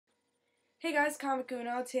Hey guys, Comic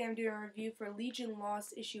Uno. Today I'm doing a review for Legion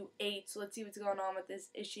Lost issue 8, so let's see what's going on with this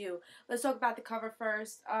issue. Let's talk about the cover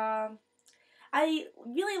first. I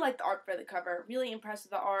really like the art for the cover, really impressed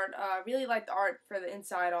with the art, really like the art for the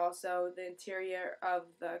inside also, the interior of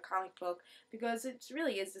the comic book, because it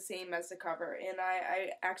really is the same as the cover, and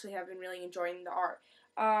I actually have been really enjoying the art.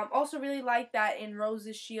 Also really like that in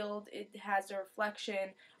Rose's shield it has a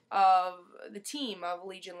reflection of the team of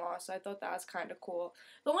Legion Lost, so I thought that was kind of cool.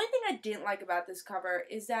 The only thing I didn't like about this cover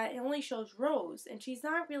is that it only shows Rose, and she's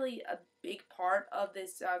not really a big part of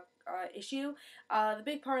this issue. The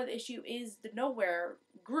big part of the issue is the Nowhere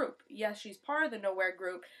group. Yes, she's part of the Nowhere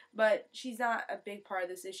group, but she's not a big part of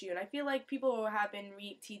this issue. And I feel like people who have been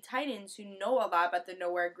reading Teen Titans who know a lot about the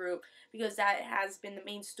Nowhere group, because that has been the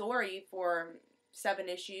main story for 7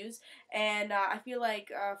 issues. And I feel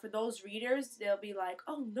like for those readers, they'll be like,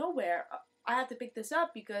 oh, Nowhere. I have to pick this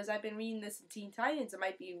up because I've been reading this in Teen Titans. It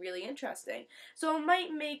might be really interesting. So it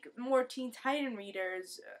might make more Teen Titan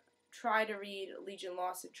readers try to read Legion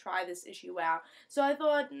Lost and try this issue out. So I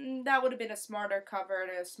thought that would have been a smarter cover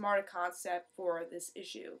and a smarter concept for this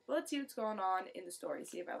issue. But let's see what's going on in the story,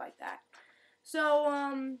 see if I like that.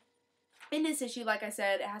 So, in this issue, like I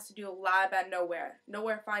said, it has to do a lot about Nowhere.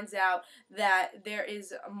 Nowhere finds out that there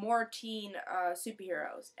is more teen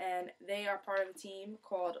superheroes, and they are part of a team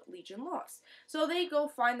called Legion Lost. So they go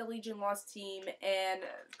find the Legion Lost team and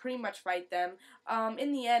pretty much fight them.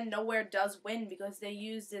 In the end, Nowhere does win because they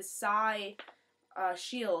use this psi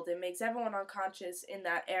shield. It makes everyone unconscious in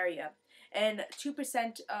that area. And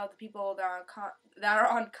 2% of the people that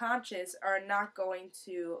are unconscious are not going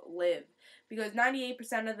to live, because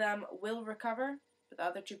 98% of them will recover, but the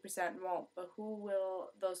other 2% won't. But who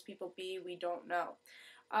will those people be? We don't know.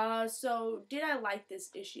 So did I like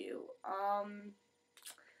this issue?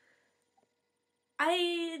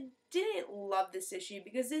 I didn't love this issue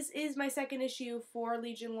because this is my second issue for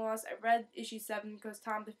Legion Lost. I read issue 7 because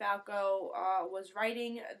Tom DeFalco was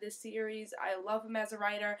writing this series. I love him as a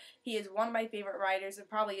writer. He is one of my favorite writers and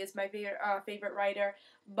probably is my favorite writer,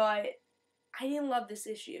 but I didn't love this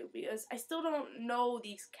issue because I still don't know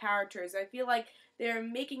these characters. I feel like they're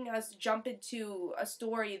making us jump into a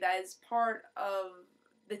story that is part of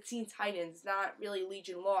the Teen Titans, not really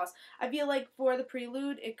Legion Lost. I feel like for the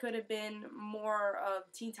prelude, it could have been more of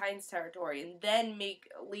Teen Titans territory and then make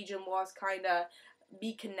Legion Lost kind of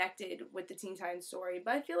be connected with the Teen Titans story.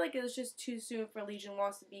 But I feel like it was just too soon for Legion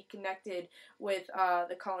Lost to be connected with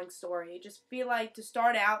the Culling story. I just feel like to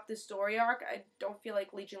start out this story arc, I don't feel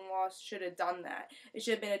like Legion Lost should have done that. It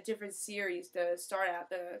should have been a different series to start out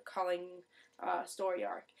the Culling story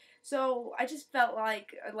arc. So I just felt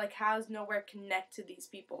like how does Nowhere connect to these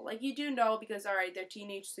people? Like, you do know because, alright, they're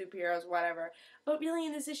teenage superheroes, whatever. But really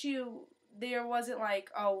in this issue, there wasn't like,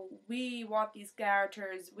 oh, we want these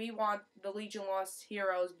characters, we want the Legion Lost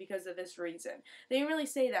heroes because of this reason. They didn't really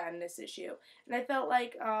say that in this issue. And I felt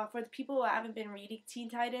like for the people who haven't been reading Teen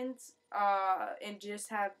Titans and just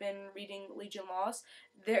have been reading Legion Lost,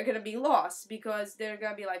 they're going to be lost because they're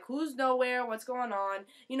going to be like, who's Nowhere, what's going on?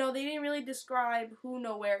 You know, they didn't really describe who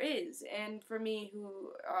Nowhere is. And for me,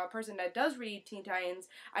 who a person that does read Teen Titans,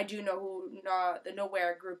 I do know who the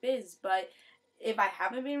Nowhere group is, but if I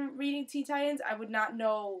haven't been reading Teen Titans, I would not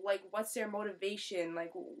know, like, what's their motivation,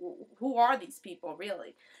 like, who are these people,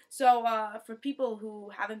 really? So, for people who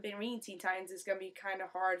haven't been reading Teen Titans, it's going to be kind of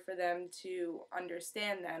hard for them to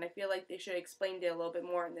understand that, and I feel like they should have explained it a little bit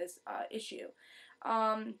more in this issue.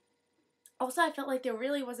 Also, I felt like there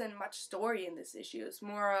really wasn't much story in this issue. It's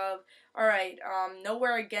more of, alright,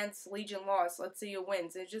 Nowhere against Legion Lost. Let's see who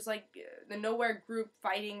wins. It's just like the Nowhere group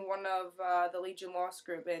fighting one of the Legion Lost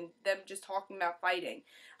group and them just talking about fighting.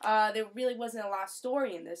 There really wasn't a lot of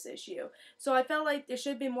story in this issue. So I felt like there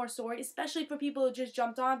should be more story, especially for people who just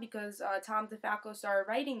jumped on because Tom DeFalco started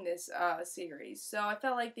writing this series. So I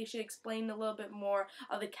felt like they should explain a little bit more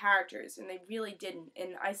of the characters, and they really didn't.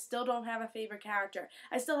 And I still don't have a favorite character.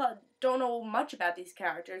 I still don't know much about these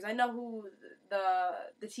characters. I know who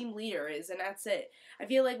the team leader is, and that's it. I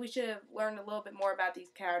feel like we should have learned a little bit more about these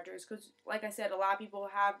characters because, like I said, a lot of people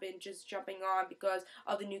have been just jumping on because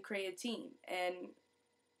of the new creative team, and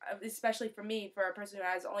especially for me, for a person who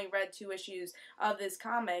has only read 2 issues of this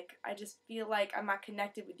comic, I just feel like I'm not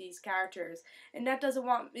connected with these characters, and that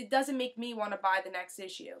doesn't make me want to buy the next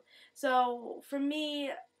issue. So for me,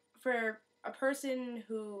 for a person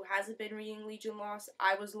who hasn't been reading Legion Lost,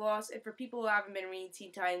 I was lost, and for people who haven't been reading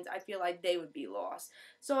Teen Titans, I feel like they would be lost.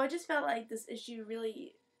 So I just felt like this issue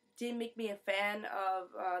really didn't make me a fan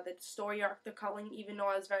of the story arc they're culling, even though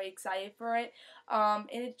I was very excited for it. And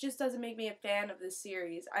it just doesn't make me a fan of this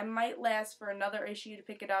series. I might last for another issue to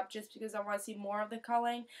pick it up just because I want to see more of the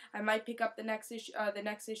culling. I might pick up the next issue. The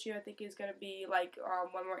next issue I think is going to be like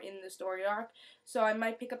when we're in the story arc. So I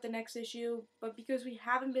might pick up the next issue. But because we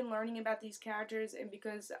haven't been learning about these characters, and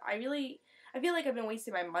because I feel like I've been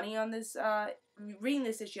wasting my money on this. Reading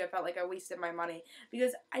this issue, I felt like I wasted my money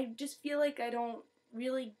because I just feel like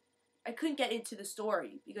I couldn't get into the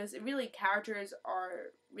story because characters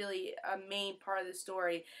are really a main part of the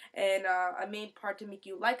story and a main part to make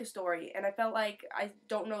you like a story. And I felt like I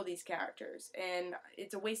don't know these characters, and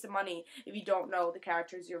it's a waste of money if you don't know the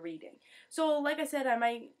characters you're reading. So, like I said, I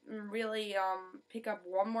might really pick up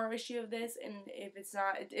one more issue of this, and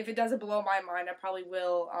if it doesn't blow my mind, I probably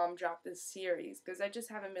will drop this series because I just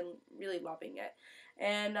haven't been really loving it.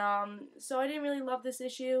 And so I didn't really love this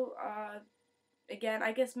issue. Again,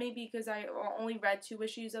 I guess maybe because I only read 2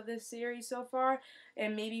 issues of this series so far,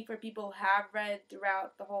 and maybe for people who have read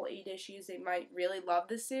throughout the whole 8 issues, they might really love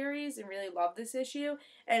this series and really love this issue.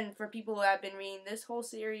 And for people who have been reading this whole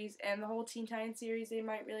series and the whole Teen Titans series, they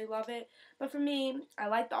might really love it. But for me, I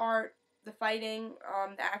like the art, the fighting,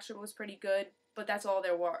 the action was pretty good. But that's all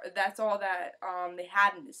there were. That's all that they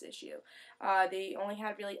had in this issue. They only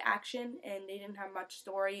had really action, and they didn't have much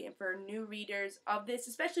story. And for new readers of this,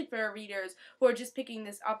 especially for readers who are just picking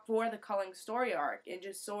this up for the culling story arc and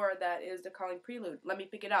just saw that it was the culling prelude, let me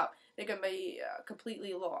pick it up. They're gonna be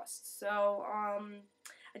completely lost. So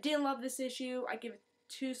I didn't love this issue. I give it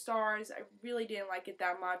 2 stars. I really didn't like it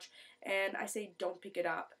that much, and I say don't pick it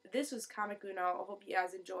up. This was Comic Uno. I hope you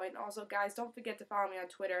guys enjoyed. And also, guys, don't forget to follow me on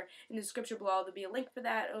Twitter. In the description below, there'll be a link for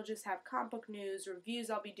that. It'll just have comic book news, reviews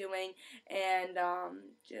I'll be doing, and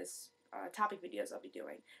just topic videos I'll be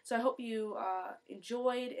doing. So I hope you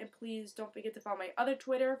enjoyed, and please don't forget to follow my other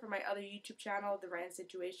Twitter for my other YouTube channel, The Rand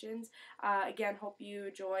Situations. Again, hope you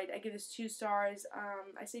enjoyed. I give this 2 stars.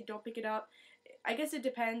 I say don't pick it up. I guess it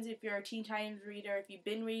depends if you're a Teen Titans reader, if you've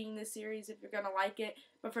been reading this series, if you're going to like it.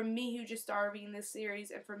 But for me, who just started reading this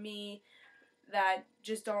series, and for me, that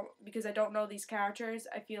just don't, because I don't know these characters,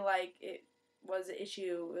 I feel like it was an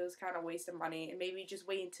issue. It was kind of a waste of money. And maybe just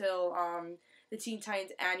wait until the Teen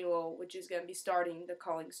Titans Annual, which is going to be starting the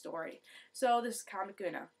culling story. So this is Comic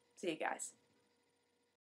Uno. See you guys.